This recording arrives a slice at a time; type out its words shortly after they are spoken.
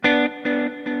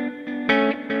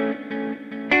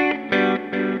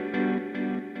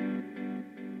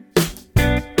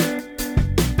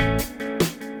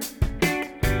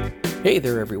Hey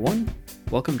there everyone,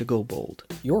 welcome to Go Bold,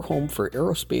 your home for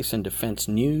aerospace and defense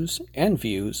news and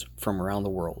views from around the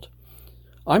world.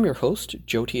 I'm your host,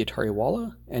 Jyoti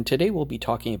Atariwala, and today we'll be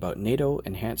talking about NATO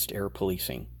Enhanced Air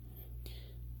Policing.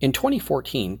 In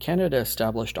 2014, Canada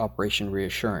established Operation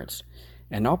Reassurance,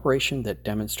 an operation that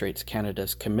demonstrates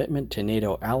Canada's commitment to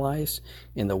NATO allies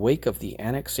in the wake of the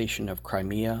annexation of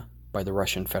Crimea by the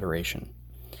Russian Federation.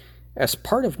 As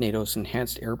part of NATO's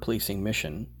Enhanced Air Policing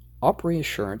mission,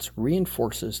 Reassurance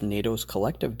reinforces NATO's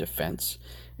collective defense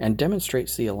and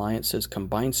demonstrates the alliance's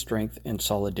combined strength and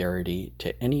solidarity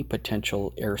to any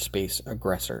potential airspace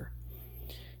aggressor.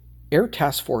 Air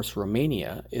Task Force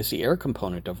Romania is the air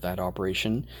component of that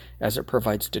operation as it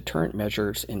provides deterrent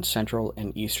measures in Central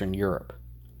and Eastern Europe.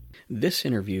 This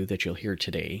interview that you'll hear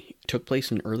today took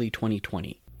place in early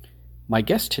 2020. My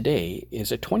guest today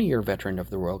is a 20-year veteran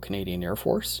of the Royal Canadian Air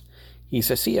Force. He's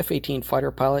a CF-18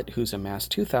 fighter pilot who's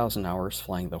amassed 2,000 hours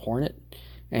flying the Hornet,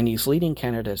 and he's leading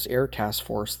Canada's air task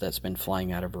force that's been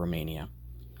flying out of Romania.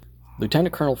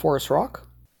 Lieutenant Colonel Forrest Rock,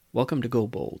 welcome to Go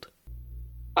Bold.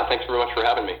 Thanks very much for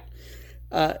having me.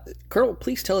 Colonel,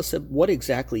 please tell us what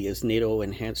exactly is NATO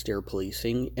Enhanced Air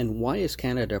Policing, and why is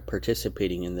Canada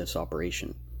participating in this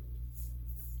operation?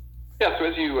 Yeah, so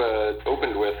as you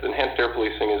opened with, Enhanced Air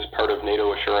Policing is part of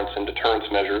NATO assurance and deterrence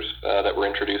measures that were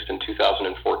introduced in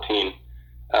 2014.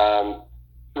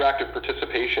 Through active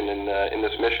participation in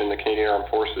this mission, the Canadian Armed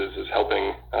Forces is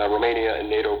helping Romania and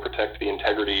NATO protect the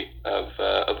integrity of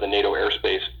the NATO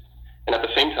airspace. And at the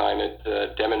same time,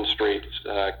 it demonstrates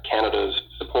Canada's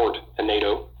support to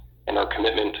NATO and our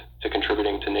commitment to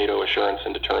contributing to NATO assurance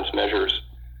and deterrence measures.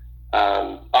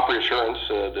 Operation Assurance,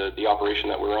 the operation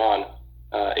that we're on,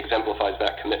 exemplifies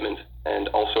that commitment and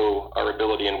also our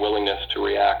ability and willingness to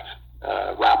react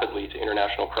rapidly to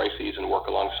international crises and work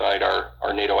alongside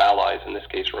our NATO allies, in this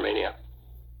case, Romania.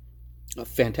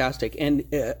 Fantastic. And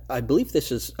I believe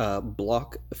this is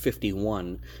Block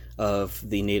 51 of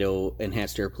the NATO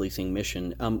Enhanced Air Policing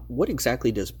mission. What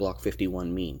exactly does Block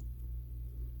 51 mean?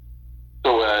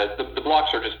 So the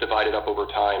blocks are just divided up over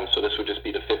time. So this would just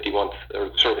be the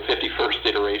 51st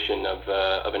iteration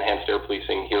of Enhanced Air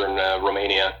Policing here in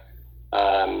Romania.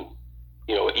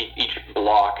 Each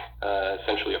block,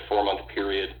 essentially a 4-month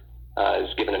period,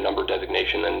 is given a number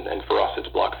designation, and for us, it's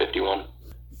Block 51.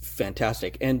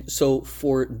 Fantastic. And so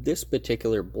for this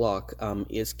particular block,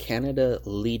 is Canada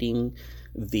leading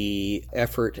the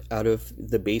effort out of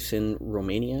the base in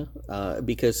Romania?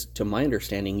 Because to my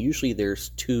understanding, usually there's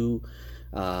two,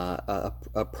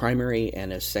 a primary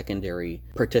and a secondary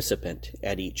participant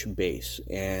at each base.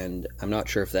 And I'm not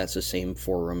sure if that's the same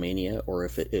for Romania or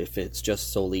if it's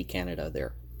just solely Canada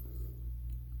there.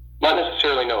 Not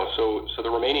necessarily, no. So the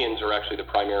Romanians are actually the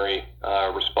primary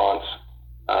response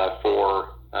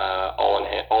for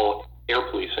all air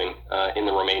policing in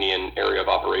the Romanian area of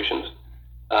operations.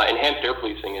 Enhanced air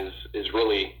policing is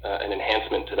really an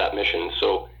enhancement to that mission.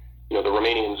 So, the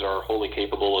Romanians are wholly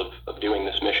capable of doing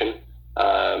this mission,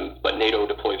 but NATO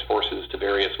deploys forces to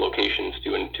various locations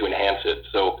to enhance it.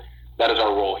 So that is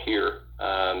our role here.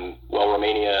 While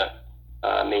Romania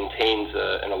maintains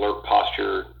an alert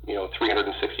posture,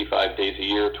 365 days a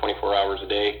year, 24 hours a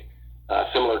day,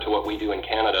 similar to what we do in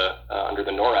Canada under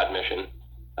the NORAD mission.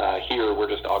 Here, we're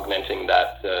just augmenting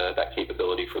that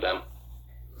capability for them.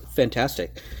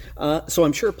 Fantastic. So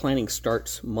I'm sure planning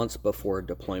starts months before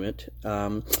deployment.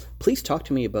 Please talk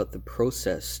to me about the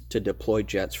process to deploy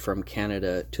jets from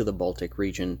Canada to the Baltic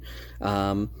region.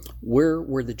 Where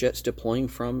were the jets deploying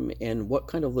from, and what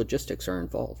kind of logistics are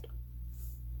involved?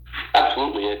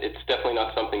 Absolutely. It's definitely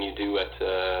not something you do at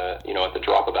the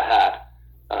drop of a hat.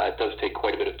 It does take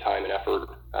quite a bit of time and effort,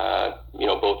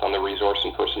 both on the resource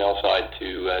and personnel side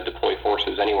to deploy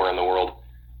forces anywhere in the world.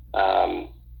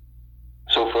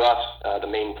 So for us, the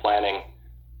main planning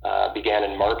began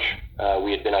in March.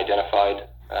 We had been identified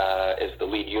as the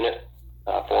lead unit,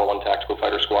 401 Tactical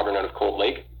Fighter Squadron out of Cold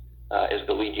Lake, as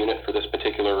the lead unit for this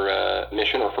particular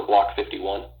mission, or for Block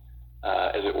 51,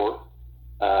 as it were,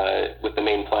 with the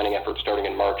main planning effort starting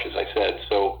in March, as I said.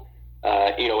 So,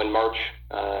 in March,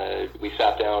 we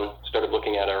sat down, started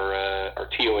looking at our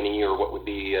TO&E, or what would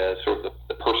be sort of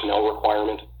the personnel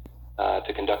requirement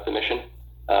to conduct the mission,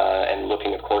 and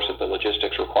looking, of course, at the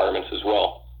logistics requirements as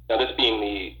well. Now, this being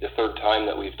the third time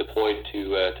that we've deployed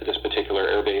to this particular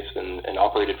airbase and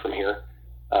operated from here,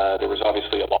 there was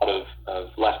obviously a lot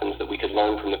of lessons that we could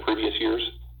learn from the previous years.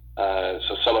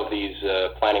 So some of these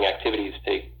planning activities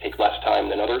take less time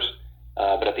than others,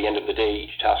 but at the end of the day,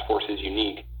 each task force is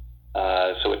unique.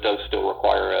 So it does still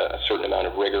require a certain amount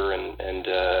of rigor and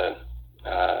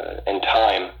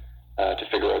time to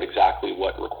figure out exactly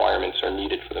what requirements are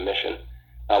needed for the mission.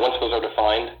 Once those are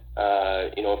defined,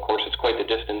 of course, it's quite the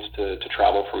distance to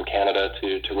travel from Canada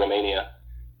to Romania,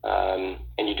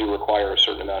 and you do require a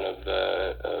certain amount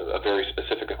of very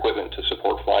specific equipment to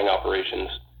support flying operations.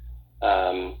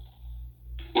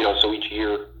 So each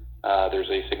year there's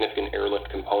a significant airlift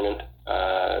component,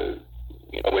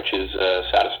 which is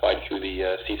satisfied through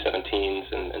the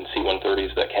C-17s and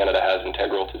C-130s that Canada has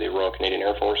integral to the Royal Canadian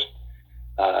Air Force.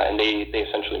 And they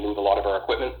essentially move a lot of our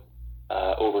equipment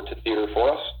over to theater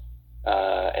for us.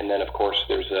 And then, of course,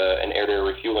 there's an air-to-air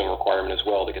refueling requirement as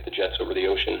well to get the jets over the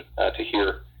ocean to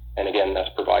here. And again, that's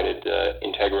provided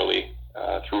integrally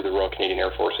through the Royal Canadian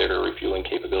Air Force air-to-air refueling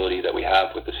capability that we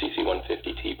have with the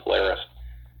CC-150T Polaris.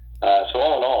 So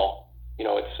all in all,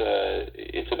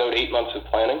 it's about 8 months of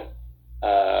planning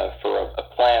for a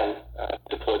plan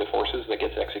to deploy the forces that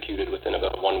gets executed within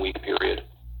about a 1 week period.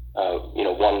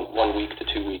 1 week to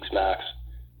 2 weeks max.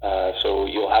 So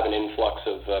you'll have an influx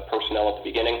of personnel at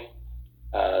the beginning.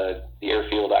 The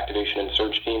Airfield Activation and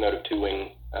Surge Team out of 2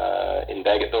 Wing in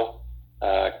Bagotville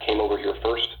came over here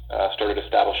first, started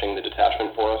establishing the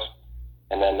detachment for us,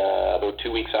 and then about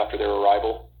 2 weeks after their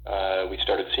arrival, we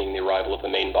started seeing the arrival of the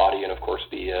main body and, of course,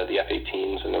 the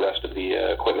F-18s and the rest of the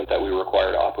equipment that we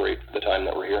require to operate for the time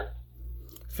that we're here.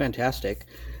 Fantastic.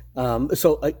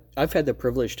 So I've had the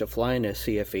privilege to fly in a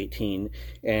CF-18,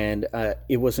 and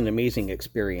it was an amazing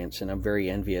experience, and I'm very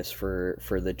envious for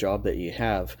the job that you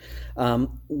have.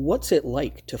 What's it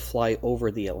like to fly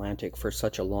over the Atlantic for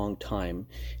such a long time,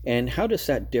 and how does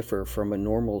that differ from a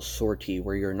normal sortie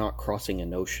where you're not crossing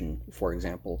an ocean, for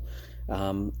example?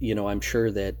 I'm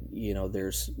sure that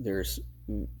there's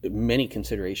many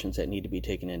considerations that need to be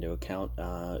taken into account,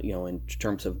 in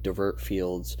terms of divert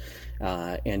fields,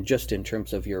 and just in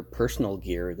terms of your personal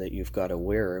gear that you've got to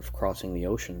wear if crossing the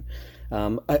ocean.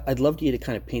 I'd love you to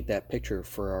kind of paint that picture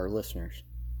for our listeners.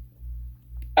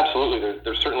 Absolutely.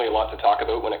 There's certainly a lot to talk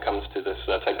about when it comes to this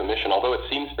type of mission, although it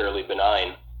seems fairly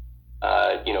benign,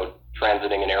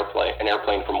 transiting an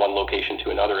airplane from one location to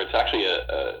another. It's actually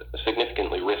a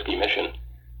significantly risky mission.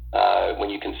 When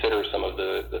you consider some of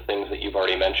the things that you've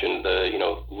already mentioned, the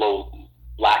low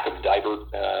lack of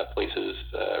divert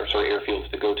airfields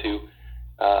to go to.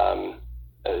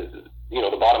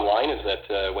 The bottom line is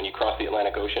that when you cross the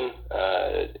Atlantic Ocean,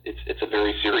 it's a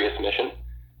very serious mission.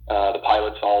 The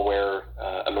pilots all wear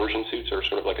immersion suits, or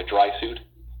sort of like a dry suit,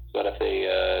 so that if they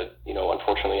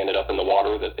unfortunately ended up in the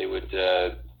water, that they would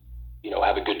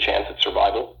have a good chance at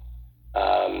survival.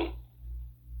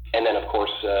 And then, of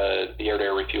course, the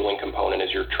air-to-air refueling component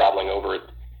as you're traveling over it.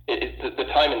 The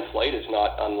time in flight is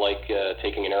not unlike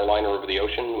taking an airliner over the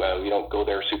ocean. We don't go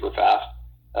there super fast.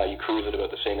 You cruise at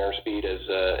about the same airspeed as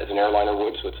an airliner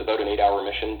would, so it's about an 8-hour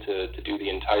mission to do the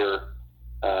entire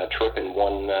trip in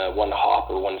one hop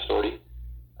or one sortie.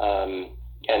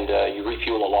 And you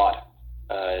refuel a lot.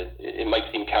 It might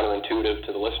seem counterintuitive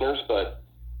to the listeners, but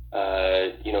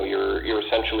you're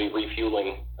essentially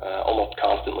refueling almost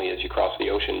constantly as you cross the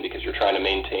ocean, because you're trying to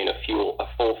maintain a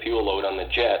full fuel load on the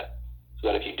jet, so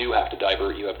that if you do have to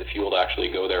divert, you have the fuel to actually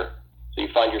go there. So you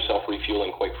find yourself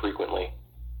refueling quite frequently.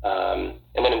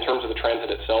 And then in terms of the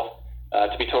transit itself,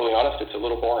 to be totally honest, it's a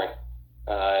little boring.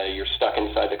 You're stuck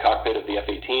inside the cockpit of the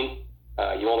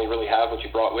F-18. You only really have what you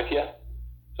brought with you.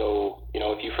 So,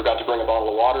 if you forgot to bring a bottle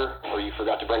of water, or you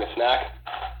forgot to bring a snack,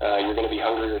 you're going to be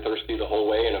hungry or thirsty the whole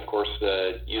way. And of course,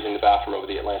 using the bathroom over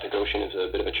the Atlantic Ocean is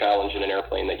a bit of a challenge in an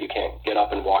airplane that you can't get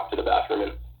up and walk to the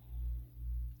bathroom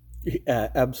in.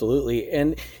 Absolutely.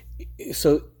 And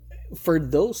so for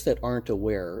those that aren't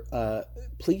aware,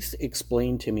 please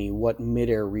explain to me what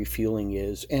mid-air refueling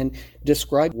is, and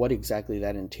describe what exactly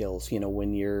that entails,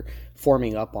 when you're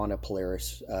forming up on a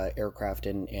Polaris aircraft,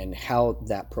 and how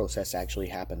that process actually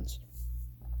happens.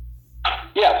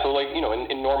 Yeah, so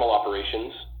in normal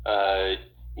operations,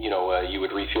 you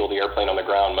would refuel the airplane on the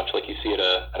ground, much like you see at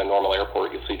a normal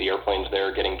airport. You'll see the airplanes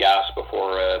there getting gas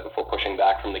before pushing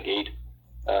back from the gate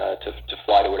to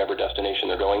fly to whatever destination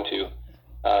they're going to.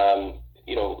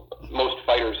 Most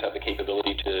fighters have the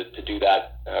capability to do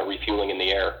that refueling in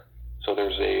the air. So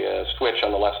there's a switch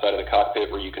on the left side of the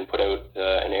cockpit where you can put out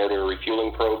an air-to-air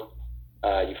refueling probe.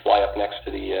 You fly up next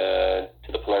to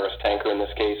the Polaris tanker in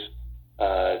this case.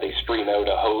 They stream out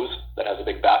a hose that has a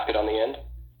big basket on the end,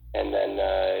 and then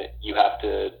you have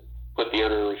to put the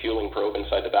air-to-air refueling probe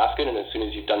inside the basket, and as soon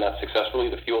as you've done that successfully,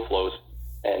 the fuel flows,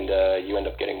 and you end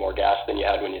up getting more gas than you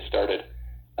had when you started.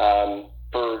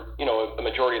 For a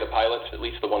majority of the pilots, at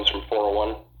least the ones from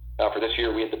 401, for this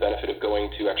year we had the benefit of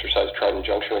going to exercise Trident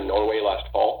Juncture in Norway last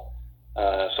fall.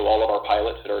 So all of our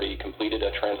pilots had already completed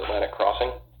a transatlantic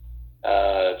crossing.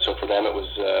 So for them it was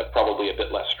probably a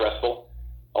bit less stressful.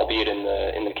 albeit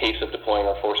in the case of deploying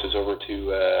our forces over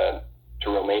to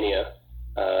Romania,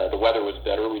 the weather was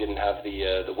better. We didn't have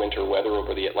the winter weather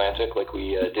over the Atlantic like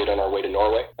we did on our way to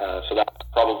Norway, so that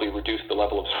probably reduced the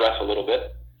level of stress a little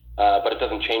bit. But it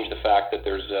doesn't change the fact that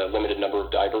there's a limited number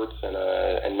of diverts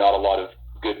and not a lot of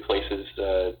good places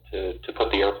to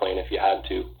put the airplane if you had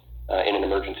to in an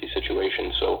emergency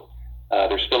situation. So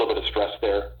there's still a bit of stress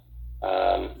there,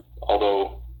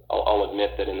 although I'll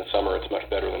admit that in the summer it's much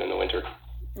better than in the winter.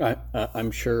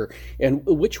 I'm sure. And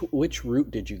which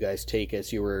route did you guys take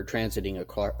as you were transiting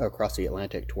across the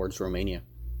Atlantic towards Romania?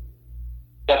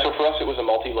 Yeah, so for us it was a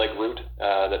multi-leg route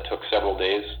that took several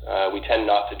days. We tend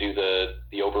not to do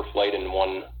the overflight in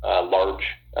one large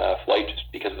flight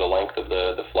just because of the length of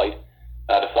the flight.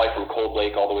 To fly from Cold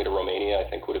Lake all the way to Romania, I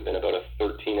think would have been about a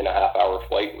 13.5-hour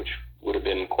flight, which would have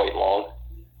been quite long.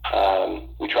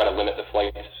 We try to limit the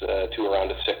flights to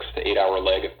around a 6 to 8 hour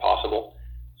leg if possible.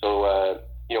 So,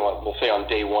 we'll say on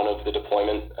day one of the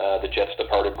deployment, the jets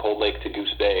departed Cold Lake to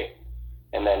Goose Bay.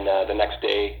 And then the next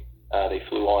day, they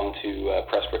flew on to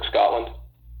Prestwick, Scotland.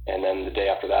 And then the day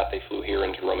after that, they flew here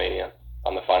into Romania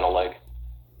on the final leg.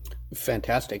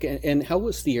 Fantastic. And how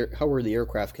were the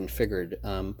aircraft configured?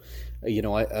 I'm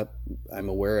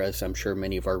aware, as I'm sure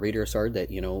many of our readers are, that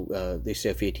the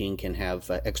CF-18 can have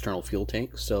external fuel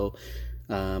tanks. So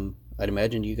I'd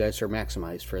imagine you guys are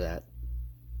maximized for that.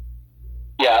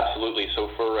 Yeah, absolutely. So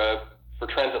for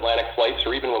transatlantic flights,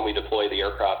 or even when we deploy the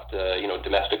aircraft,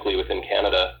 domestically within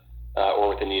Canada or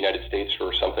within the United States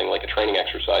for something like a training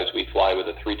exercise, we fly with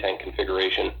a 3-tank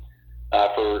configuration.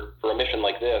 For a mission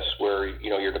like this, where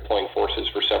you're deploying forces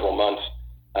for several months,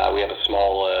 we have a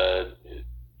small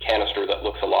canister that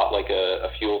looks a lot like a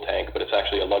fuel tank, but it's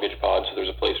actually a luggage pod. So there's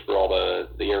a place for all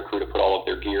the air crew to put all of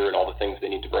their gear and all the things they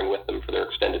need to bring with them for their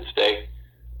extended stay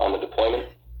on the deployment.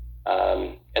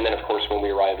 And then, of course, when we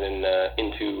arrive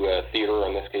into theater, or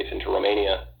in this case into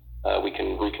Romania, we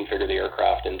can reconfigure the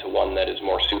aircraft into one that is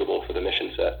more suitable for the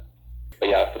mission set. But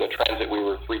yeah, for the transit, we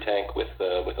were 3-tank with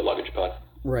a luggage pod.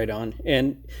 Right on.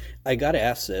 And I got to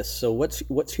ask this. So what's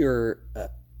your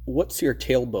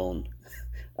tailbone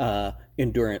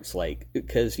endurance like?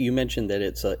 Because you mentioned that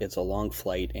it's a long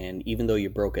flight, and even though you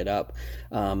broke it up,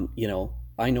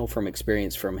 I know from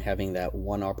experience from having that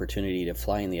one opportunity to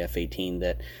fly in the F-18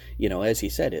 that, as you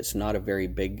said, it's not a very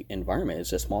big environment.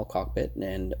 It's a small cockpit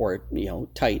or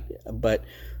tight, but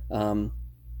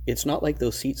it's not like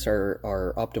those seats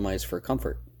are optimized for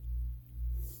comfort.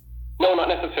 No, not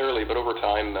necessarily, but over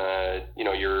time,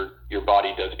 your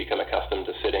body does become accustomed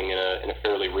to sitting in a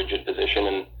fairly rigid position,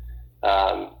 and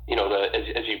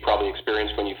as you probably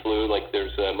experienced when you flew, like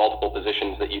there's multiple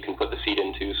positions that you can put the seat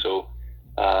into. So,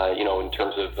 in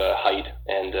terms of height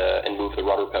and move the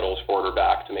rudder pedals forward or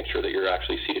back to make sure that you're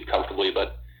actually seated comfortably.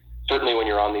 But certainly when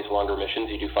you're on these longer missions,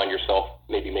 you do find yourself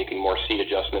maybe making more seat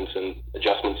adjustments and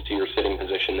adjustments to your sitting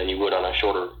position than you would on a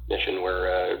shorter mission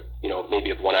where,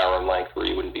 maybe of 1 hour in length where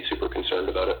you wouldn't be super concerned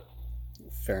about it.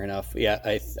 Fair enough. Yeah,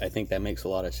 I think that makes a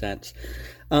lot of sense.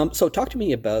 So talk to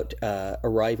me about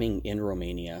arriving in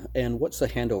Romania, and what's the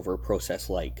handover process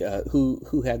like?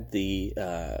 Who had the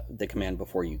command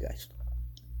before you guys?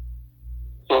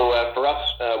 So for us,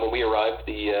 when we arrived,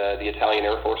 the Italian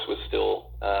Air Force was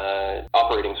still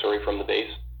operating from the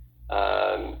base.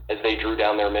 As they drew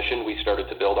down their mission, we started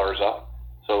to build ours up.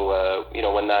 So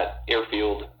when that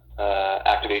airfield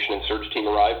activation and surge team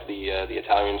arrived, the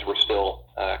Italians were still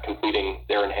completing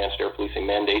their enhanced air policing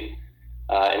mandate.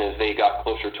 And as they got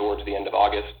closer towards the end of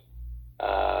August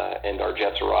and our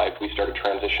jets arrived, we started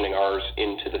transitioning ours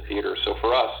into the theater. So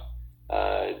for us,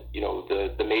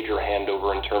 the major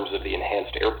handover in terms of the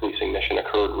enhanced air policing mission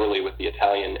occurred really with the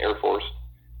Italian Air Force,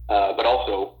 but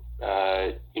also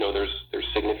there's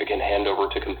significant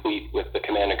handover to complete with the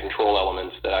command and control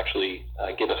elements that actually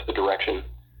give us the direction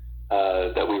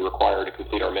that we require to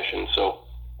complete our mission. So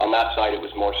on that side, it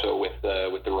was more so with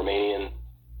the Romanian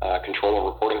Control and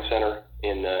Reporting Center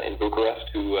in Bucharest,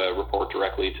 who report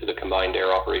directly to the Combined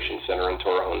Air Operations Center in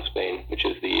Torrejon, Spain, which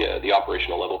is the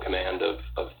operational level command of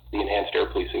the enhanced air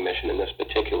policing mission in this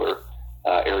particular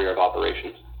area of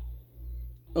operations.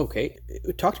 Okay.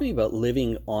 Talk to me about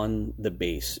living on the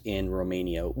base in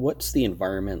Romania. What's the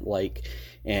environment like,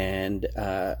 and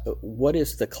what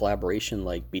is the collaboration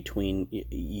like between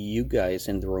you guys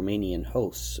and the Romanian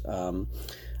hosts?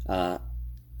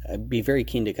 I'd be very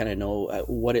keen to kind of know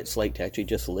what it's like to actually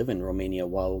just live in Romania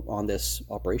while on this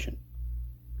operation.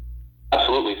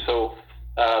 Absolutely. So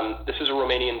this is a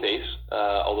Romanian base,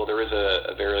 although there is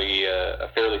a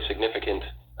fairly significant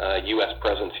U.S.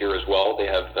 presence here as well. They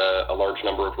have a large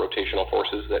number of rotational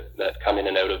forces that come in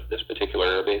and out of this particular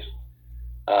airbase.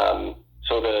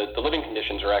 So the living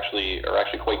conditions are actually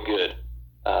quite good.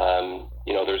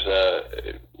 There's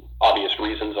obvious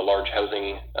reasons, a large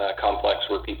housing complex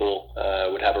where people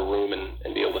would have a room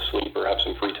and be able to sleep or have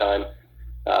some free time.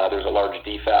 There's a large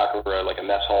DFAC or like a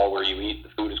mess hall where you eat. The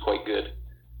food is quite good.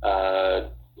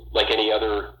 Like any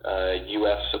other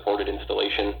U.S. supported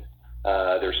installation,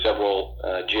 there's several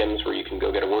gyms where you can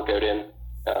go get a workout in,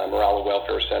 morale and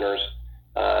welfare centers.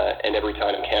 And every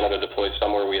time Canada deploys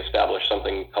somewhere, we establish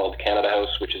something called Canada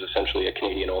House, which is essentially a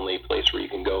Canadian-only place where you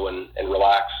can go and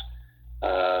relax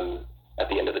at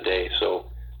the end of the day.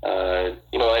 So,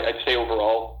 I'd say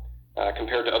overall,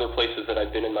 compared to other places that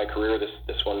I've been in my career,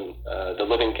 this one, the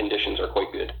living conditions are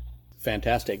quite good.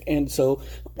 Fantastic. And so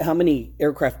how many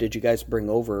aircraft did you guys bring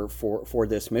over for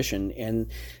this mission? And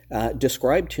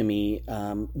describe to me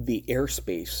the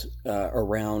airspace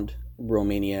around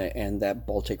Romania and that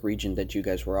Baltic region that you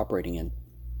guys were operating in.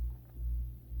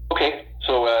 Okay,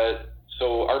 so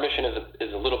our mission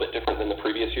is a little bit different than the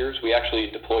previous years. We actually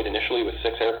deployed initially with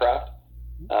 6 aircraft,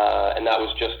 and that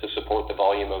was just to support the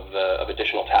volume of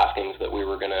additional taskings that we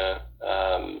were going to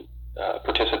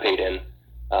participate in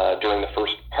during the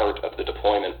first part of the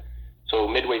deployment. So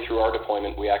midway through our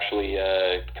deployment, we actually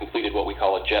completed what we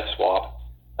call a jet swap.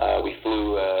 We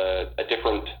flew a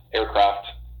different aircraft,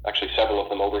 actually several of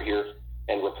them over here,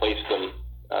 and replaced some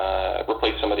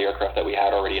of the aircraft that we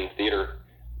had already in theater,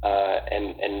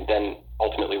 and then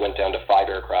ultimately went down to 5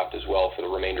 aircraft as well for the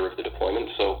remainder of the deployment.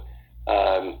 So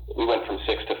we went from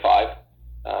 6 to 5,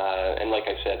 and like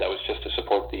I said, that was just to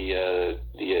support the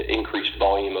increased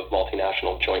volume of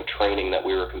multinational joint training that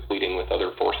we were completing with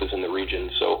other forces in the region.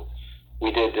 So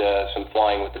we did some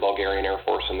flying with the Bulgarian Air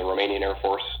Force and the Romanian Air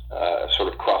Force,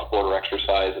 sort of cross-border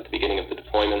exercise at the beginning of the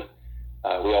deployment.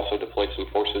 We also deployed some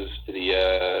forces to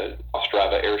the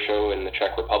Ostrava Air Show in the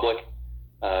Czech Republic,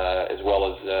 as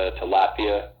well as to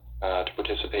Latvia to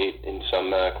participate in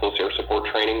some close air support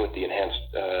training with the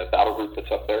enhanced battle group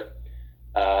that's up there.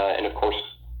 And of course,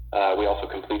 we also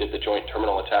completed the Joint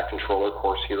Terminal Attack Controller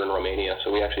course here in Romania.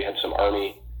 So we actually had some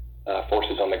Army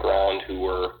forces on the ground who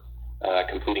were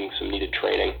completing some needed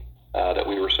training that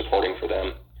we were supporting for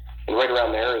them. And right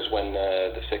around there is when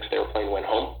the 6th airplane went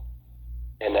home.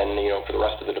 And then, for the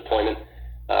rest of the deployment,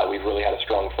 we've really had a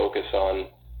strong focus on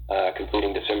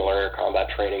completing dissimilar air combat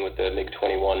training with the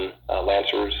MiG-21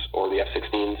 Lancers or the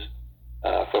F-16s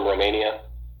from Romania,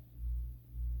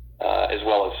 as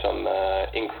well as some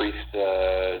increased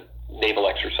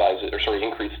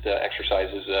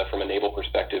exercises from a naval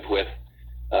perspective with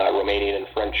Romanian and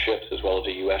French ships, as well as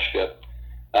a U.S. ship.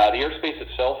 The airspace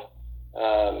itself,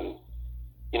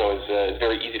 is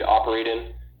very easy to operate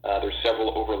in. There's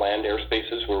several overland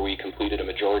airspaces where we completed a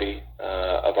majority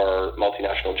of our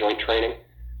multinational joint training.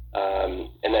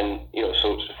 And then,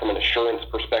 so from an assurance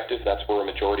perspective, that's where a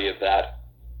majority of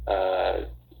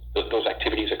those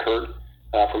activities occurred.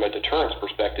 From a deterrence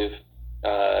perspective,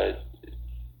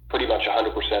 pretty much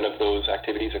 100% of those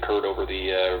activities occurred over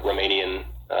the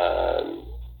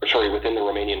within the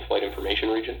Romanian flight information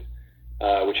region,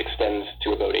 which extends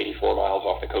to about 84 miles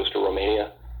off the coast of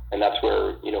Romania. And that's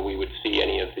where, we would see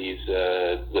any of these,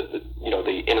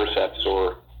 the intercepts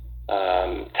or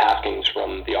taskings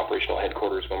from the operational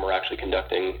headquarters when we're actually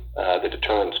conducting the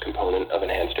deterrence component of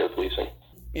enhanced air policing.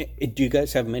 Do you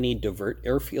guys have many divert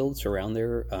airfields around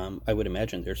there? I would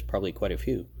imagine there's probably quite a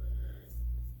few.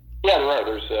 Yeah, there are.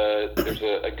 There's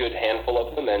a good handful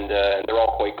of them, and they're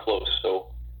all quite close. So,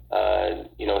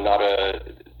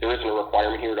 there isn't a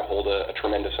requirement here to hold a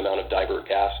tremendous amount of divert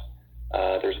gas.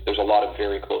 There's a lot of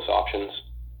very close options,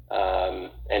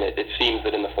 and it seems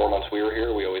that in the 4 months we were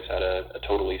here, we always had a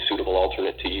totally suitable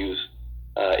alternate to use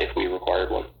if we required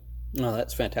one. Oh,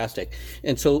 that's fantastic.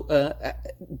 And so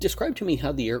describe to me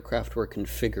how the aircraft were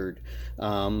configured.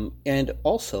 And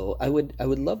also, I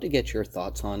would love to get your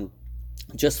thoughts on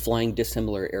just flying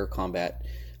dissimilar air combat,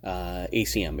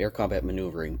 ACM, air combat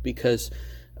maneuvering, because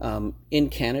in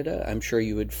Canada, I'm sure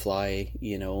you would fly,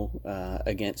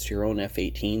 against your own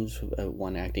F-18s,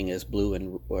 one acting as blue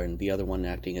and the other one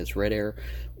acting as red air,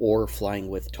 or flying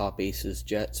with Top Aces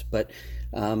jets. But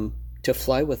to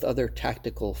fly with other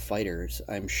tactical fighters,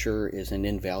 I'm sure, is an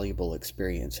invaluable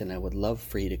experience, and I would love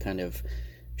for you to kind of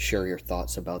share your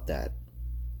thoughts about that.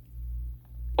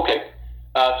 Okay.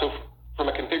 So from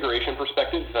a configuration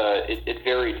perspective, it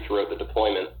varied throughout the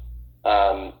deployment.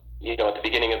 At the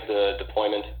beginning of the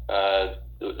deployment,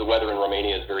 the weather in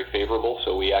Romania is very favorable,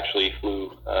 so we actually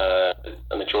flew a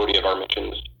majority of our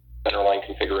missions centerline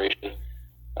configuration.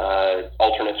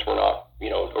 Alternates were not,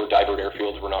 or divert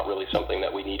airfields were not really something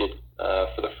that we needed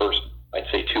for the first, I'd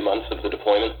say, 2 months of the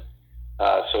deployment.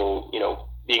 So,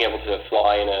 being able to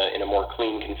fly in a more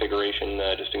clean configuration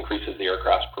just increases the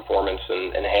aircraft's performance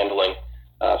and handling.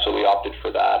 So we opted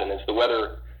for that. And as the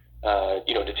weather,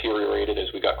 deteriorated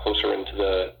as we got closer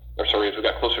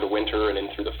to winter and in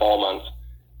through the fall months,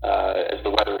 as the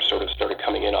weather sort of started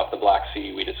coming in off the Black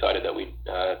Sea, we decided that we'd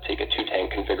take a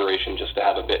 2-tank configuration just to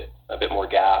have a bit more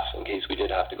gas in case we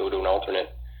did have to go to an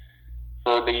alternate.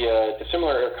 For the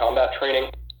similar air combat training,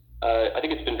 I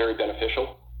think it's been very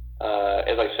beneficial.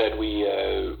 As I said, we've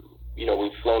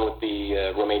flown with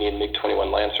the Romanian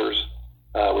MiG-21 Lancers.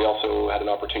 We also had an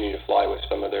opportunity to fly with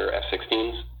some of their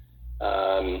F-16s,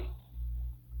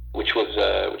 which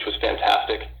was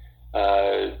fantastic.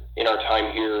 In our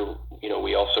time here,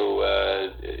 we also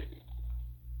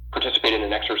participated in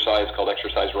an exercise called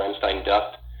Exercise Ramstein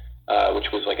Dust,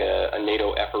 which was like a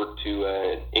NATO effort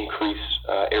to increase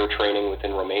air training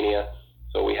within Romania.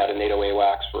 So we had a NATO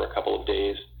AWACS for a couple of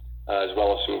days, as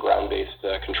well as some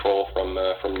ground-based control from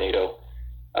NATO.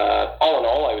 All in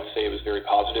all, I would say it was very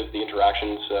positive. The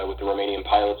interactions with the Romanian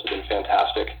pilots have been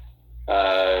fantastic,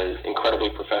 incredibly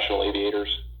professional aviators,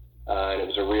 and it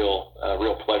was a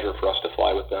real pleasure for us to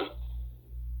fly with them.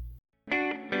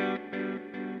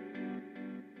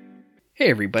 Hey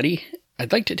everybody,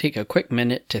 I'd like to take a quick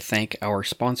minute to thank our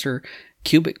sponsor,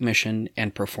 Cubic Mission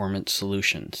and Performance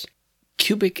Solutions.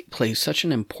 Cubic plays such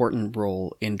an important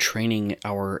role in training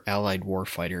our allied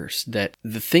warfighters that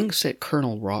the things that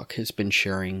Colonel Rock has been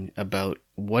sharing about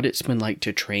what it's been like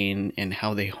to train and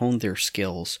how they hone their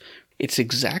skills, it's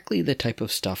exactly the type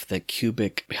of stuff that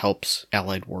Cubic helps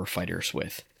allied warfighters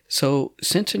with. So,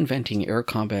 since inventing Air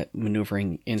Combat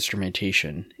Maneuvering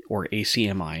Instrumentation, or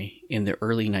ACMI, in the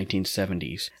early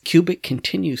 1970s, Cubic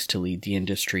continues to lead the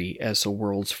industry as the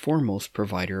world's foremost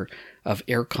provider of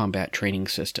air combat training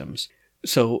systems.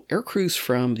 So, aircrews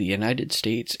from the United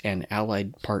States and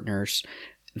allied partners,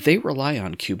 they rely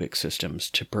on Cubic systems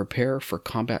to prepare for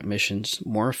combat missions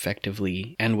more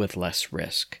effectively and with less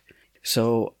risk.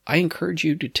 So I encourage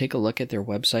you to take a look at their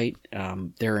website.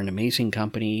 They're an amazing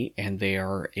company and they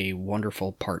are a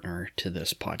wonderful partner to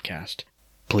this podcast.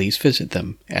 Please visit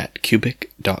them at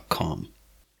cubic.com.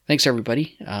 Thanks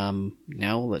everybody.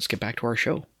 Now let's get back to our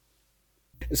show.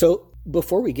 So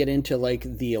before we get into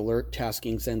the alert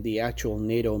taskings and the actual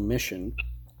NATO mission,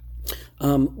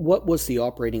 what was the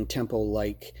operating tempo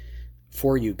like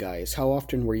for you guys? How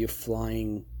often were you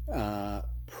flying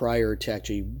prior to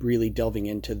actually really delving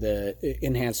into the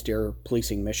enhanced air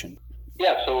policing mission?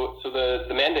 Yeah, so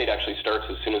the mandate actually starts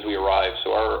as soon as we arrive.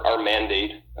 So our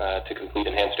mandate to complete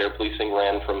enhanced air policing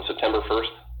ran from September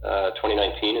 1st,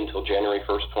 2019 until January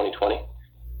 1st, 2020.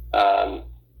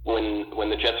 When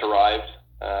the jets arrived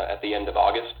at the end of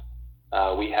August,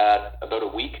 we had about a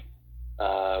week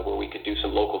where we could do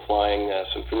some local flying,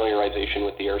 some familiarization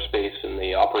with the airspace and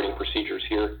the operating procedures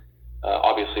here.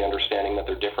 Obviously understanding that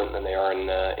they're different than they are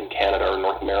in Canada or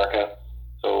North America.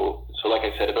 So like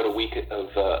I said, about a week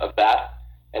of that.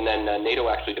 And then NATO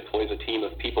actually deploys a team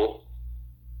of people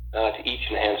to each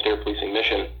enhanced air policing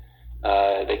mission.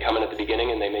 They come in at the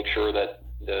beginning and they make sure that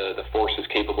the force is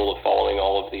capable of following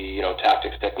all of the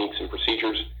tactics, techniques, and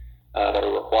procedures that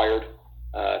are required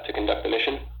to conduct the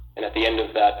mission. And at the end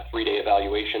of that 3-day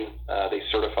evaluation, they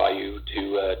certify you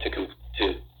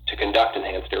to conduct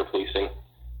enhanced air policing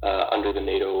under the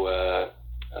NATO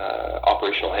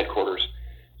operational headquarters.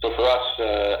 So for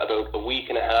us, about a week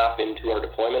and a half into our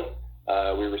deployment,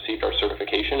 we received our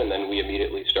certification, and then we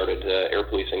immediately started air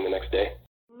policing the next day.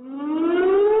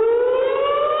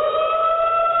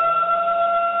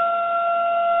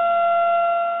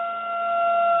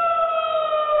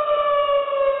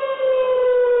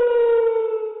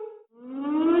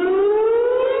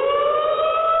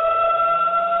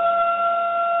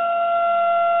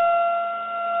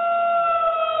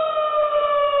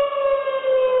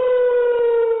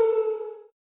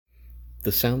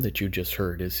 The sound that you just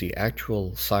heard is the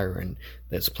actual siren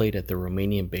that's played at the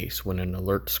Romanian base when an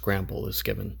alert scramble is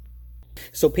given.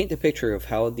 So paint the picture of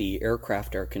how the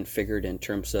aircraft are configured in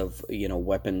terms of,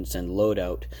 weapons and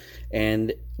loadout.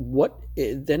 And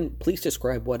then please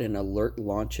describe what an alert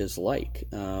launch is like.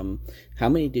 How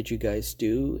many did you guys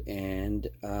do, and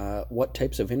what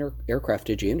types of aircraft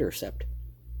did you intercept?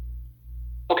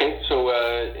 Okay, so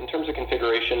in terms of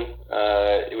configuration,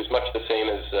 it was much the same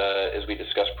as we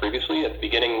discussed previously. At the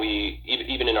beginning,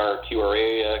 even in our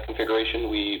QRA configuration,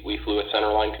 we flew a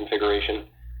centerline configuration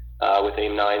with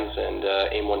AIM-9s and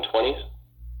AIM-120s.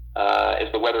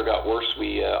 As the weather got worse,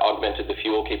 we augmented the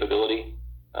fuel capability,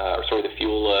 the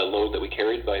fuel load that we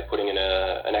carried by putting in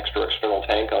an extra external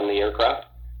tank on the aircraft.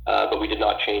 But we did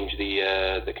not change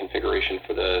the configuration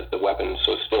for the weapons,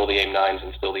 so still the AIM-9s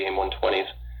and still the AIM-120s.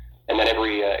 And then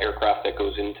every aircraft that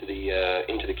goes into the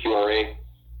QRA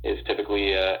is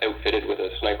typically outfitted with a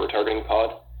sniper targeting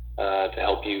pod to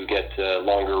help you get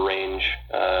longer range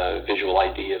visual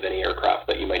ID of any aircraft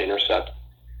that you might intercept.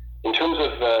 In terms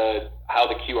of how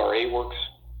the QRA works,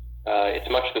 it's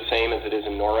much the same as it is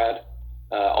in NORAD,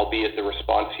 albeit the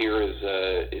response here is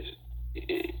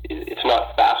it's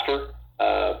not faster,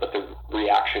 but the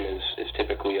reaction is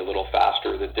typically a little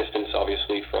faster. The distance,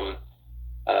 obviously, from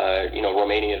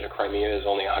Romania to Crimea is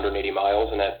only 180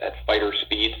 miles, and at fighter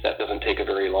speeds, that doesn't take a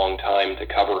very long time to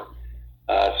cover.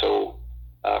 So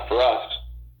for us,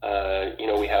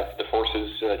 we have the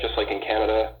forces, just like in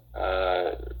Canada.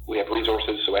 We have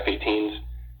resources, so F-18s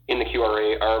in the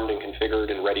QRA, armed and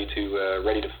configured and ready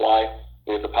to fly.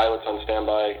 We have the pilots on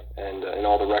standby and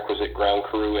all the requisite ground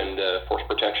crew and force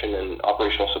protection and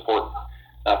operational support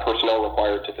personnel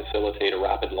required to facilitate a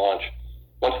rapid launch.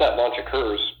 Once that launch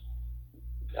occurs,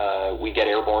 we get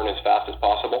airborne as fast as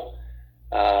possible,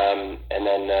 and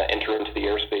then enter into the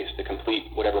airspace to complete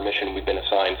whatever mission we've been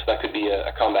assigned. So that could be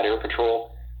a combat air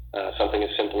patrol, something as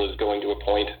simple as going to a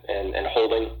point and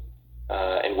holding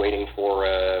and waiting for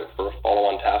a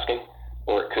follow-on tasking,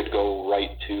 or it could go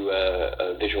right to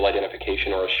a visual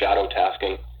identification or a shadow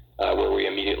tasking where we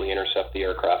immediately intercept the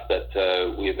aircraft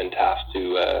that we have been tasked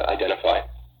to identify.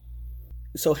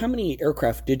 So how many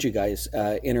aircraft did you guys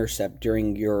intercept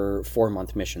during your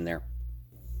 4-month mission there?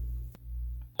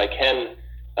 I can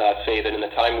say that in the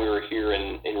time we were here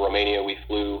in Romania, we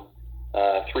flew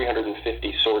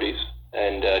 350 sorties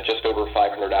and just over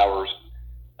 500 hours.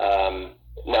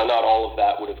 Now, not all of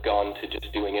that would have gone to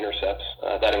just doing intercepts.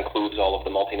 That includes all of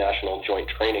the multinational joint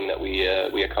training that we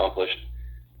accomplished.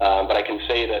 But I can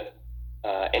say that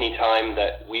any time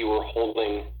that we were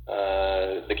holding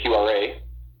the QRA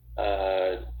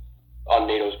on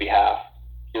NATO's behalf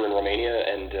here in Romania,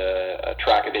 and a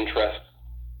track of interest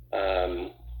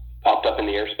popped up in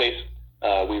the airspace,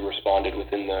 we responded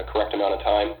within the correct amount of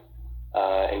time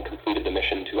and completed the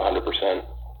mission to 100%.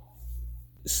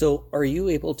 So are you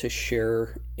able to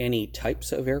share any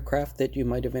types of aircraft that you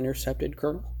might have intercepted,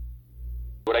 Colonel?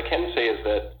 What I can say is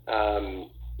that,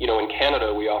 in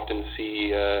Canada, we often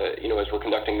see, as we're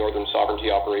conducting Northern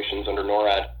Sovereignty operations under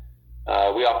NORAD,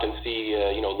 we often see,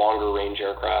 longer range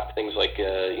aircraft, things like,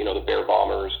 the Bear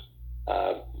bombers,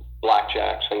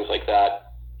 Blackjacks, things like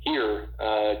that. Here,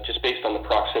 just based on the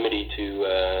proximity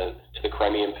to the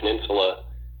Crimean Peninsula,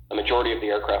 a majority of the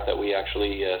aircraft that we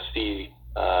actually see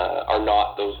are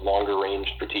not those longer range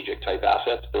strategic type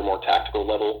assets. They're more tactical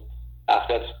level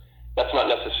assets. That's not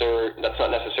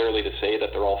necessarily to say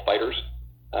that they're all fighters.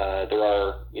 There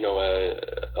are,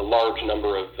 a large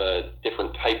number of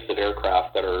different types of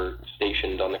aircraft that are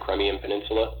stationed on the Crimean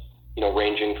Peninsula,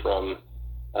 ranging from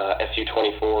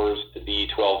Su-24s to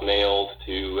B-12 males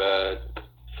to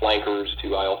flankers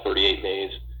to IL-38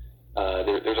 Mays.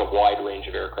 There's a wide range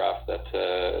of aircraft that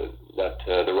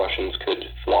the Russians could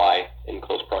fly in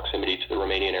close proximity to the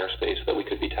Romanian airspace that we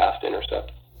could be tasked to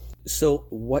intercept. So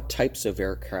what types of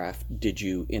aircraft did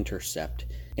you intercept?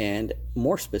 And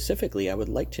more specifically, I would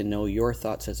like to know your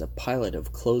thoughts as a pilot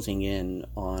of closing in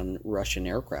on Russian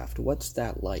aircraft. What's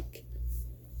that like?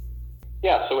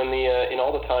 Yeah, so in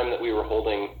all the time that we were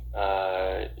holding,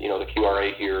 the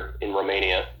QRA here in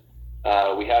Romania,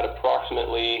 we had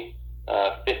approximately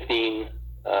 15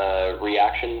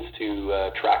 reactions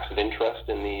to tracks of interest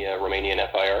in the Romanian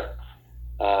FIR.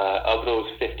 Of those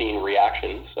 15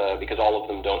 reactions, because all of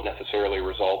them don't necessarily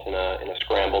result in a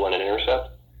scramble and an intercept,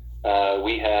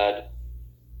 we had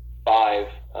 5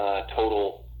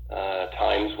 total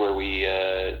times where we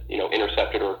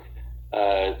intercepted or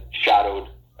shadowed.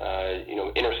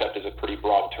 Intercept is a pretty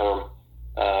broad term.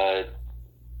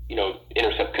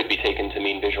 Intercept could be taken to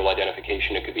mean visual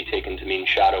identification. It could be taken to mean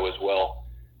shadow as well.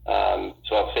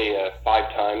 So I'd say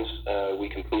 5 times we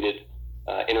completed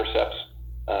intercepts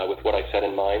with what I said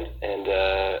in mind, and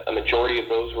a majority of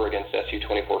those were against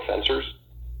Su-24 fencers,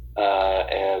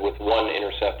 and with 1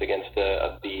 intercept against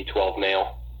a B-12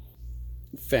 male.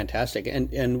 Fantastic.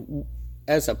 And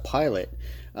as a pilot,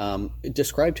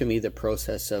 describe to me the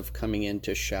process of coming in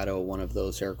to shadow one of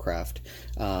those aircraft.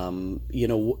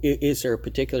 Is there a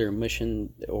particular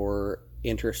mission or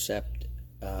intercept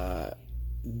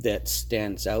that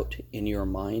stands out in your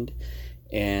mind?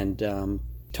 And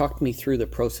talk me through the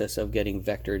process of getting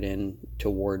vectored in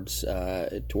towards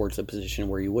a position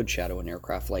where you would shadow an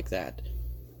aircraft like that.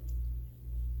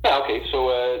 Yeah. Okay. So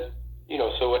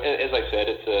as I said,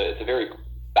 it's a very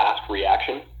fast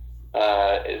reaction,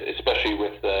 especially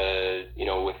with the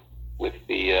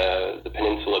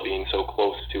peninsula being so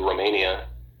close to Romania.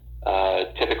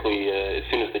 Typically, as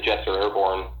soon as the jets are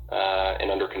airborne,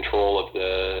 and under control of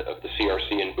the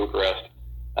CRC in Bucharest,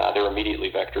 they're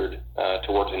immediately vectored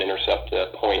towards an intercept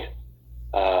point,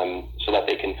 so that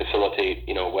they can facilitate,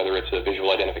 whether it's a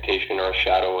visual identification or a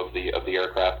shadow of the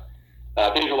aircraft.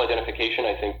 Visual identification,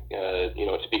 I think,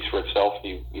 it speaks for itself.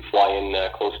 You fly in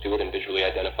close to it and visually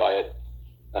identify it.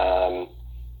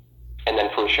 And then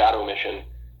for a shadow mission,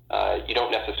 you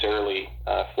don't necessarily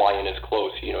fly in as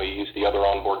close. You use the other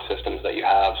onboard systems that you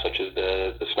have, such as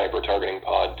the sniper targeting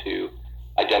pod, to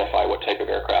identify what type of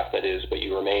aircraft that is, but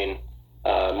you remain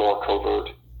more covert,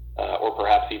 or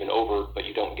perhaps even overt, but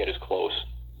you don't get as close.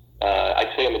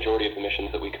 I'd say a majority of the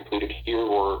missions that we completed here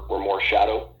were more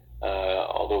shadow,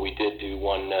 although we did do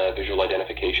one visual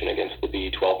identification against the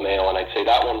B-12 male, and I'd say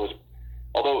that one was,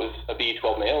 although it was a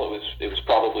B-12 male, it was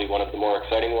probably one of the more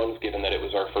exciting ones, given that it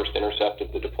was our first intercept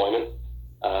of the deployment.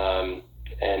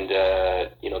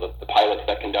 The pilots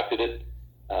that conducted it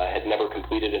had never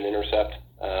completed an intercept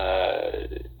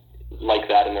like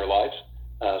that in their lives.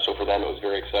 So for them, it was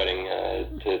very exciting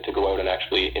to go out and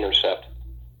actually intercept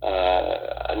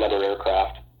another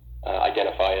aircraft,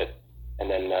 identify it, and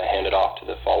then hand it off to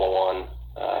the follow-on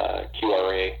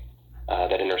QRA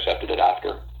that intercepted it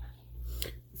after.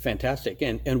 Fantastic.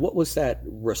 And what was that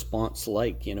response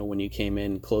like, when you came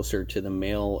in closer to the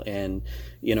male, and,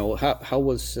 how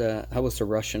was the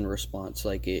Russian response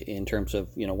like in terms of,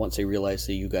 once they realized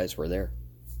that you guys were there?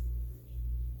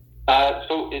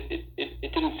 So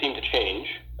it didn't seem to change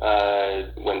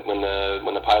when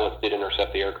the pilots did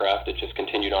intercept the aircraft. It just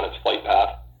continued on its flight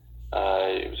path.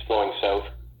 It was flowing south,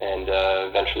 and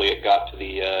eventually it got to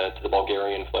the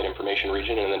Bulgarian flight information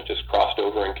region, and then it just crossed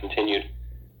over and continued.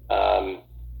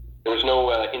 There was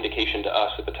no indication to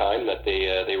us at the time that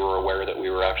they were aware that we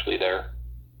were actually there.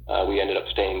 We ended up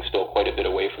staying still quite a bit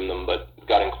away from them, but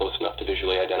got in close enough to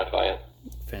visually identify it.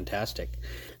 Fantastic.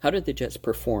 How did the jets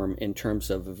perform in terms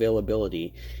of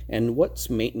availability, and what's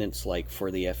maintenance like for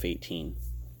the F-18?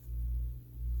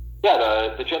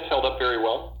 Yeah, the jets held up very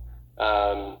well.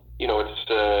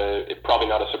 It's probably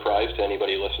not a surprise to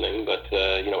anybody listening, but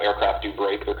aircraft do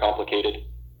break. They're complicated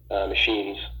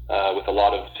machines with a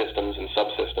lot of systems and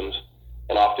subsystems,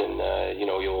 and often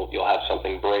you'll have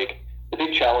something break. The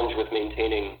big challenge with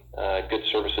maintaining good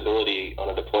serviceability on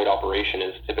a deployed operation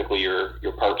is typically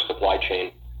your parts supply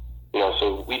chain.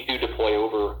 So we do deploy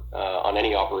over on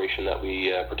any operation that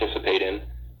we participate in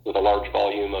with a large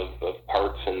volume of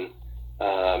parts and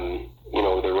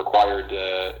the required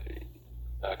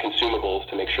consumables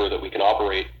to make sure that we can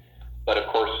operate. But of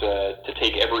course, to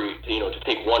take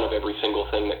one of every single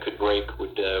thing that could break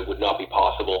would not be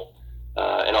possible.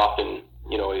 And often,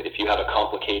 if you have a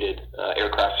complicated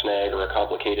aircraft snag or a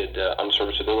complicated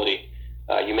unserviceability,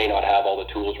 you may not have all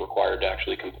the tools required to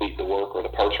actually complete the work, or the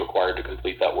parts required to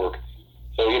complete that work.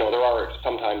 So there are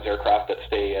sometimes aircraft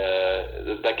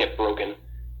that get broken,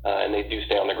 and they do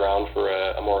stay on the ground for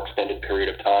a more extended period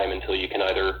of time until you can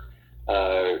either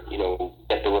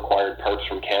get the required parts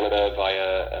from Canada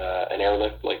via an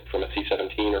airlift, like from a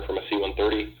C-17 or from a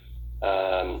C-130,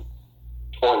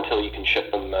 or until you can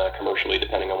ship them commercially,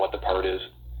 depending on what the part is.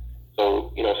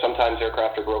 So, sometimes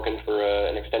aircraft are broken for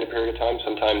an extended period of time.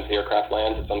 Sometimes the aircraft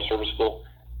lands, it's unserviceable,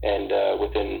 and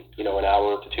within, an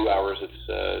hour to 2 hours,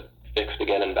 it's fixed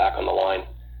again and back on the line.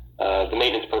 The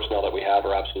maintenance personnel that we have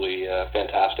are absolutely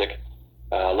fantastic.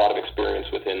 A lot of experience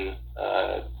within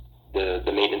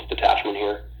the maintenance detachment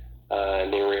here,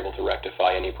 and they were able to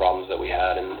rectify any problems that we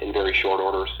had in very short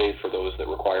order, save for those that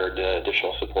required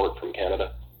additional support from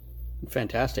Canada.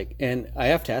 Fantastic. And I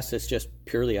have to ask this just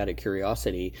purely out of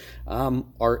curiosity.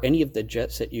 Are any of the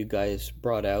jets that you guys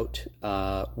brought out,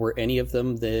 were any of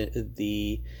them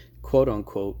the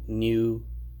quote-unquote new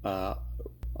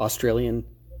Australian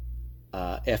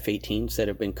F-18s that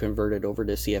have been converted over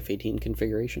to CF-18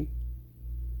 configuration?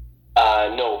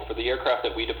 No, for the aircraft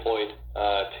that we deployed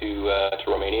to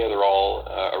Romania, they're all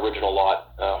original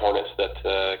lot Hornets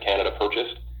that Canada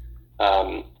purchased.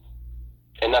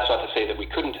 And that's not to say that we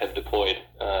couldn't have deployed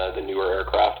the newer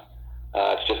aircraft.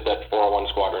 It's just that 401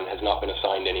 Squadron has not been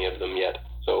assigned any of them yet.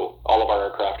 So all of our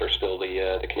aircraft are still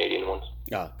the Canadian ones.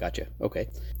 Ah, gotcha. Okay.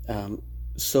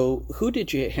 So who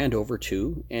did you hand over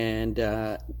to, and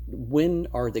when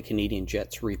are the Canadian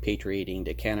jets repatriating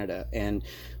to Canada? And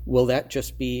will that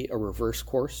just be a reverse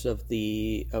course of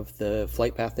the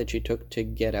flight path that you took to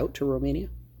get out to Romania?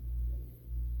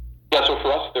 Yeah, so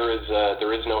for us, there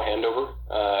is no handover.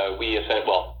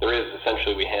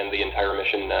 Essentially we hand the entire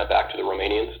mission back to the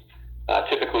Romanians.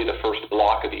 Typically, the first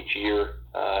block of each year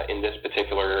in this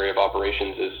particular area of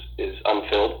operations is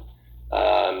unfilled,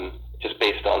 just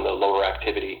based on the lower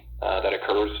activity that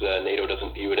occurs. NATO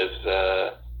doesn't view it as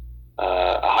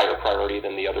a higher priority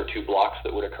than the other two blocks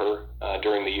that would occur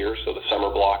during the year. So the summer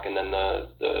block and then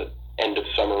the end of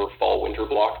summer, fall, winter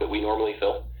block that we normally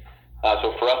fill.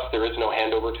 So for us, there is no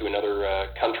handover to another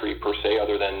country per se,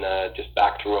 other than just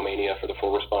back to Romania for the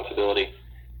full responsibility.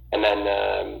 And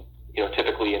then,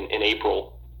 typically in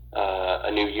April,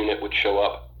 a new unit would show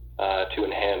up to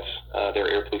enhance their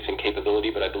air policing capability.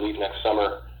 But I believe next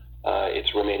summer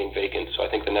it's remaining vacant. So I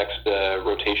think the next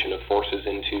rotation of forces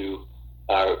into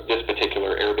this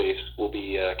particular airbase will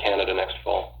be Canada next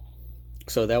fall.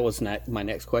 So that was my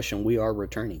next question. We are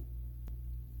returning.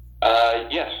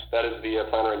 Yes, that is the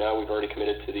plan right now. We've already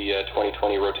committed to the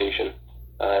 2020 rotation,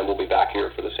 and we'll be back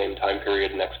here for the same time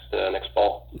period next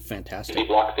fall. Fantastic. It'll be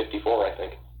Block 54, I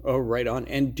think. Oh, right on.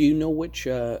 And do you know which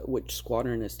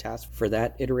squadron is tasked for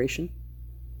that iteration?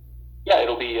 Yeah,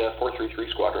 it'll be 433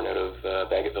 Squadron out of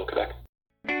Bagotville, Quebec.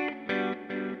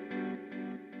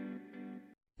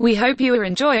 We hope you are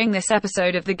enjoying this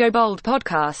episode of the Go Bold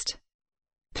podcast.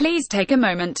 Please take a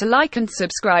moment to like and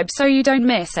subscribe so you don't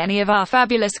miss any of our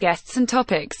fabulous guests and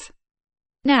topics.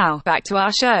 Now, back to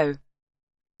our show.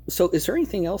 So is there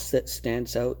anything else that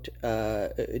stands out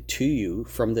to you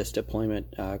from this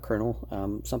deployment,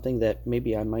 Colonel? Something that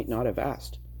maybe I might not have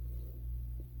asked?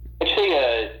 I'd say,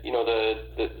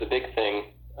 the big thing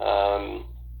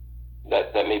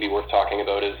that may be worth talking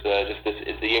about is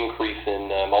is the increase in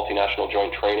multinational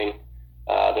joint training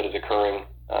that is occurring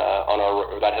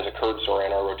that has occurred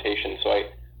in our rotation. So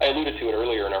I alluded to it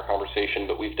earlier in our conversation,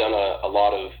 but we've done a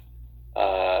lot of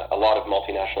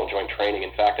multinational joint training.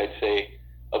 In fact, I'd say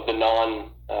of the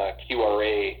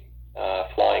non-QRA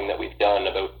flying that we've done,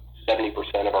 about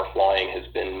 70% of our flying has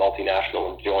been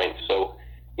multinational and joint. So,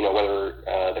 whether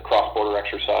the cross-border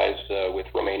exercise with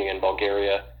Romania and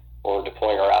Bulgaria, or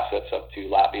deploying our assets up to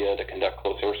Latvia to conduct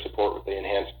close air support with the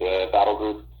enhanced battle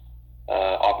group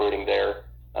operating there,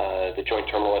 the Joint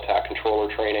Terminal Attack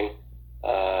Controller training,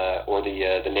 or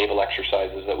the naval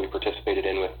exercises that we participated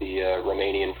in with the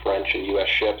Romanian, French, and U.S.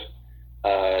 ships.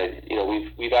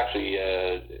 We've actually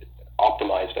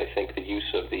optimized, I think, the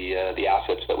use of the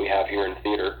assets that we have here in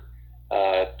theater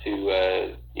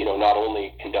to not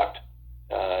only conduct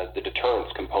the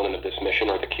deterrence component of this mission,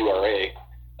 or the QRA,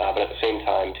 but at the same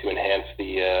time to enhance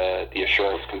the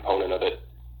assurance component of it,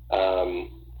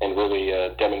 and really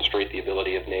demonstrate the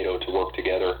ability of NATO to work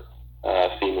together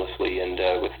seamlessly and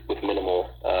with minimal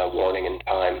warning and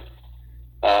time.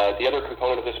 The other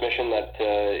component of this mission that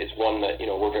is one that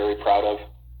we're very proud of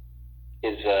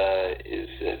is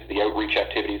the outreach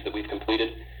activities that we've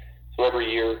completed. So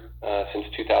every year since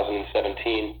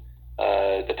 2017,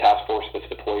 the task force that's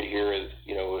deployed here is,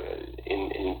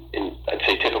 in I'd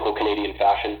say typical Canadian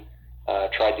fashion,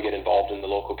 tried to get involved in the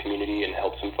local community and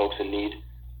help some folks in need.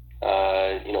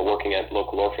 Working at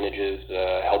local orphanages,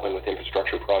 helping with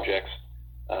infrastructure projects,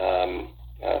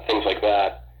 things like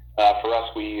that. For us,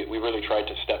 we really tried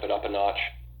to step it up a notch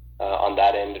on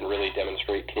that end and really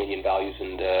demonstrate Canadian values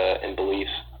and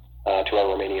beliefs to our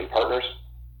Romanian partners.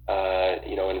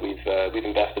 And we've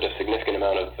invested a significant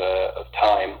amount of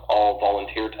time, all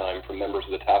volunteer time from members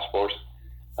of the task force,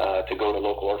 to go to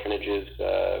local orphanages,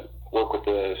 work with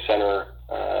the Center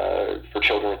for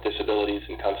Children with Disabilities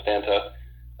in Constanta,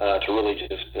 to really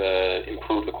just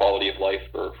improve the quality of life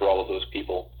for all of those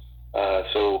people.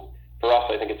 So for us,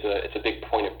 I think it's a big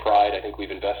point of pride. I think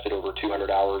we've invested over 200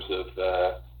 hours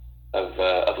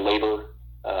of labor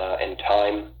and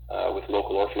time with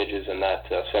local orphanages and that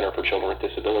Center for Children with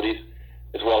Disabilities,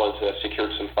 as well as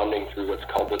secured some funding through what's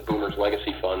called the Boomers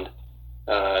Legacy Fund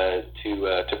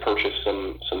to purchase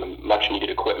some much needed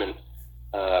equipment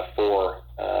for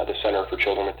the Center for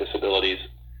Children with Disabilities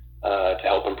to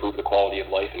help improve the quality of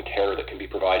life and care that can be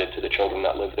provided to the children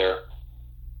that live there.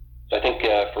 So I think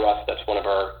for us, that's one of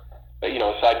our,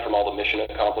 aside from all the mission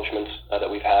accomplishments that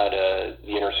we've had,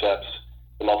 the intercepts,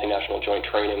 the multinational joint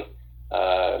training,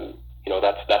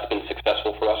 that's been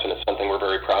successful for us, and it's something we're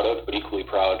very proud of. But we're equally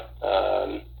proud,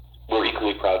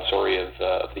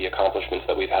 of the accomplishments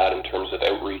that we've had in terms of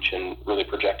outreach and really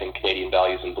projecting Canadian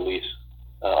values and beliefs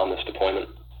on this deployment.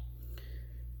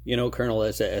 Colonel,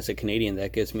 as a Canadian,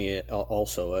 that gives me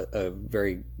also a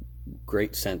very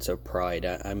great sense of pride.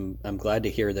 I'm glad to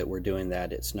hear that we're doing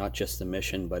that. It's not just the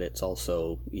mission, but it's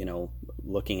also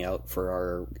looking out for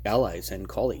our allies and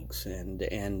colleagues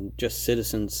and just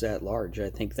citizens at large. I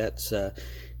think that's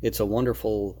it's a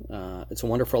wonderful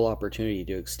opportunity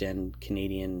to extend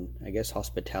Canadian, I guess,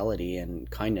 hospitality and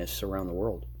kindness around the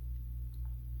world.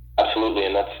 Absolutely,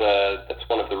 and that's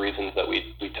one of the reasons that we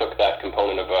took that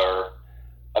component of our,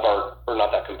 or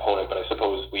not that component, but I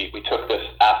suppose we took this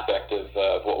aspect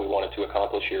of what we wanted to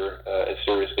accomplish here as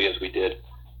seriously as we did.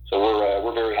 So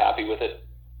we're very happy with it.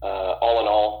 All in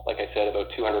all, like I said,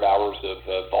 about 200 hours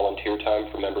of volunteer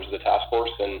time for members of the task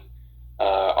force, and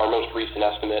our most recent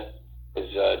estimate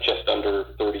is just under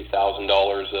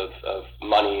 $30,000 of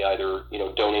money, either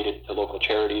donated to local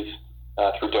charities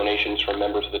through donations from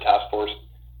members of the task force,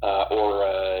 or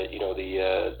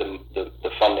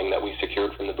the funding that we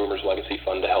secured from the Boomers Legacy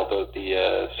Fund to help out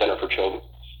the Center for Children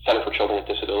with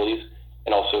Disabilities,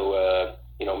 and also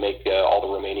make all the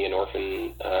Romanian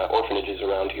orphanages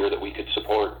around here that we could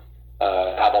support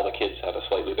have all the kids have a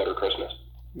slightly better Christmas.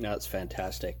 No, it's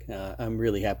fantastic. I'm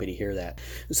really happy to hear that.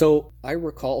 So I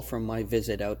recall from my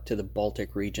visit out to the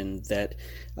Baltic region that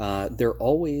they're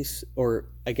always, or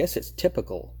I guess it's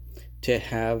typical, to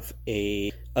have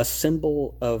a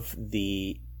symbol of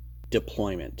the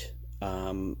deployment.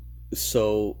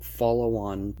 So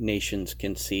follow-on nations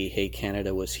can see, hey,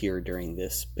 Canada was here during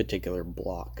this particular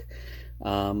block.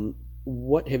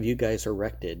 What have you guys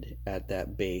erected at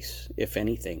that base, if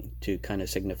anything, to kind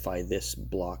of signify this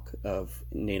block of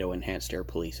NATO enhanced air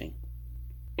policing?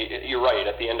 You're right.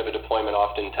 At the end of a deployment,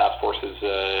 often task forces,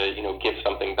 give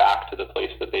something back to the place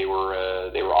that they were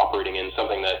operating in,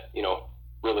 something that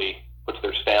really puts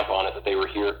their stamp on it that they were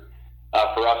here.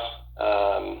 For us,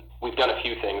 we've done a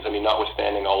few things. I mean,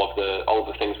 notwithstanding all of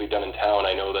the things we've done in town,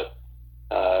 I know that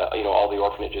all the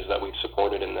orphanages that we've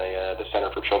supported in the Center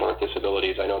for Children with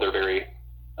Disabilities, I know they're very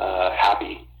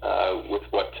happy with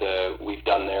what we've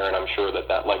done there, and I'm sure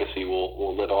that legacy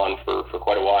will live on for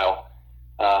quite a while.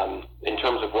 In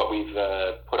terms of what we've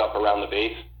put up around the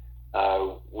base,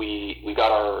 we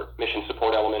got our mission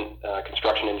support element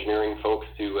construction engineering folks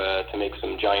to make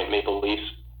some giant maple leaves.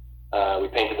 We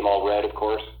painted them all red, of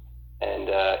course, and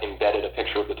embedded a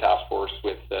picture of the task force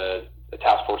with a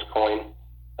task force coin,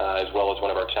 as well as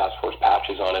one of our task force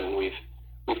patches on it. And we've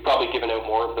probably given out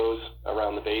more of those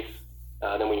around the base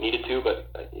than we needed to, but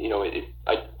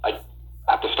I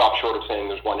have to stop short of saying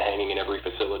there's one hanging in every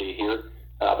facility here,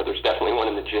 but there's definitely one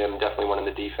in the gym, definitely one in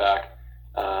the DFAC,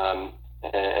 and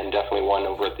definitely one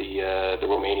over at the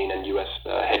Romanian and U.S.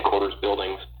 headquarters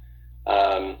buildings.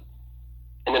 And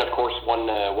then, of course, one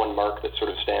mark that sort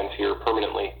of stands here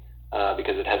permanently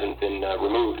because it hasn't been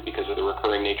removed because of the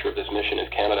recurring nature of this mission is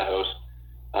Canada House.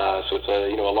 So it's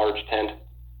a large tent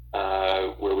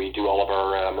where we do all of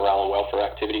our morale and welfare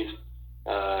activities.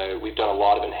 We've done a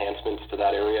lot of enhancements to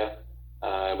that area.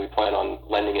 We plan on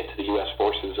lending it to the U.S.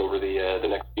 forces over the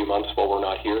next few months while we're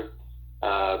not here.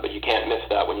 But you can't miss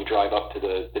that when you drive up to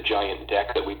the giant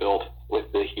deck that we built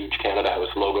with the huge Canada House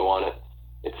logo on it.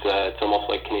 It's almost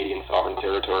like Canadian sovereign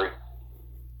territory.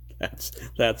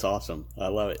 That's awesome. I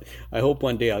love it. I hope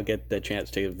one day I'll get the chance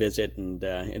to visit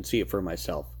and see it for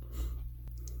myself.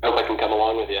 I hope I can come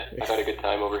along with you. I've had a good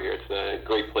time over here. It's a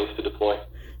great place to deploy.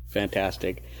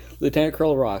 Fantastic. Lieutenant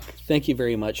Colonel Rock, thank you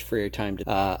very much for your time.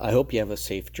 I hope you have a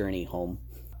safe journey home.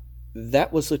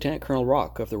 That was Lieutenant Colonel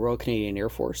Rock of the Royal Canadian Air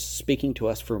Force speaking to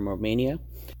us from Romania.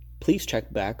 Please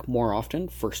check back more often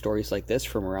for stories like this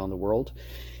from around the world.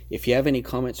 If you have any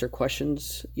comments or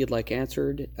questions you'd like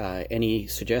answered, any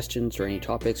suggestions or any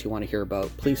topics you want to hear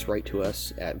about, please write to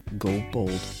us at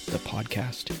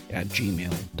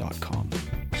goboldthepodcast@gmail.com.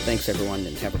 Thanks, everyone,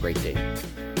 and have a great day.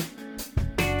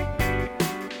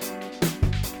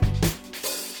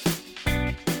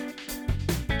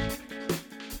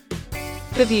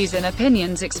 The views and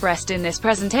opinions expressed in this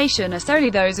presentation are solely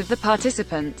those of the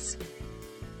participants.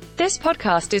 This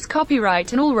podcast is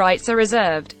copyright and all rights are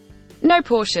reserved. No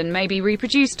portion may be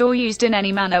reproduced or used in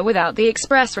any manner without the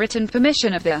express written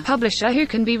permission of the publisher, who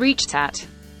can be reached at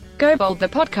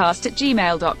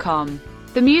goboldthepodcast@gmail.com.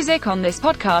 The music on this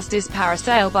podcast is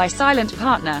Parasail by Silent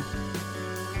Partner.